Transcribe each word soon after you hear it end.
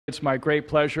It's my great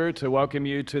pleasure to welcome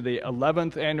you to the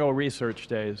 11th Annual Research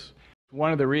Days.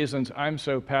 One of the reasons I'm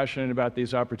so passionate about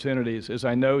these opportunities is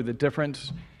I know the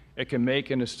difference it can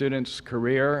make in a student's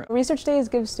career. Research Days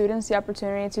give students the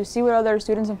opportunity to see what other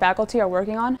students and faculty are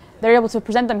working on. They're able to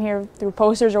present them here through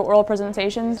posters or oral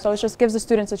presentations, so it just gives the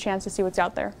students a chance to see what's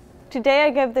out there. Today I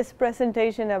gave this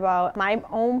presentation about my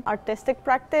own artistic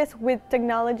practice with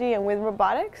technology and with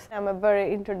robotics. I'm a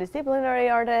very interdisciplinary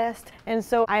artist, and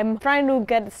so I'm trying to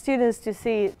get students to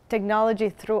see technology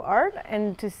through art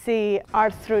and to see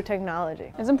art through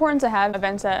technology. It's important to have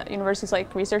events at universities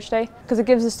like Research Day because it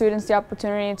gives the students the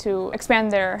opportunity to expand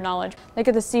their knowledge. They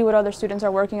get to see what other students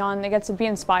are working on, they get to be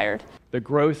inspired. The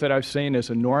growth that I've seen is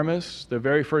enormous. The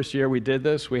very first year we did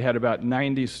this, we had about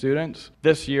 90 students.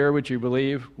 This year, would you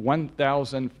believe,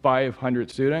 1,500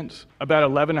 students. About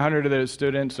 1,100 of those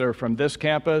students are from this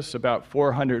campus, about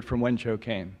 400 from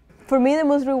Kean. For me, the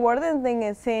most rewarding thing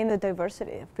is seeing the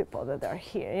diversity of people that are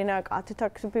here. You know, I got to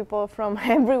talk to people from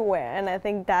everywhere, and I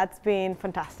think that's been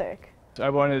fantastic. I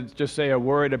wanted to just say a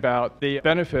word about the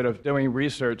benefit of doing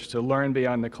research to learn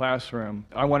beyond the classroom.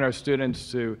 I want our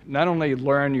students to not only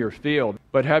learn your field,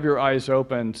 but have your eyes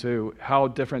open to how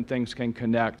different things can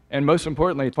connect. And most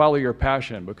importantly, follow your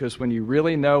passion, because when you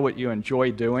really know what you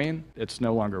enjoy doing, it's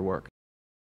no longer work.